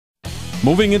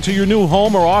Moving into your new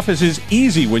home or office is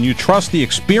easy when you trust the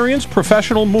experienced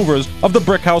professional movers of the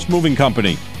BrickHouse Moving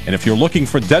Company. And if you're looking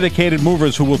for dedicated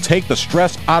movers who will take the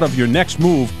stress out of your next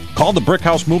move, call the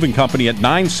BrickHouse Moving Company at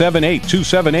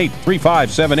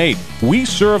 978-278-3578. We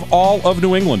serve all of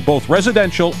New England, both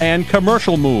residential and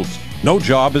commercial moves. No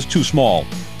job is too small.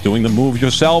 Doing the move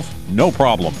yourself? No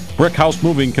problem. BrickHouse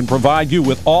Moving can provide you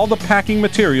with all the packing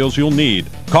materials you'll need.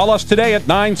 Call us today at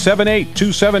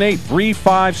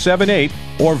 978-278-3578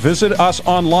 or visit us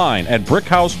online at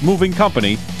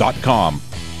brickhousemovingcompany.com.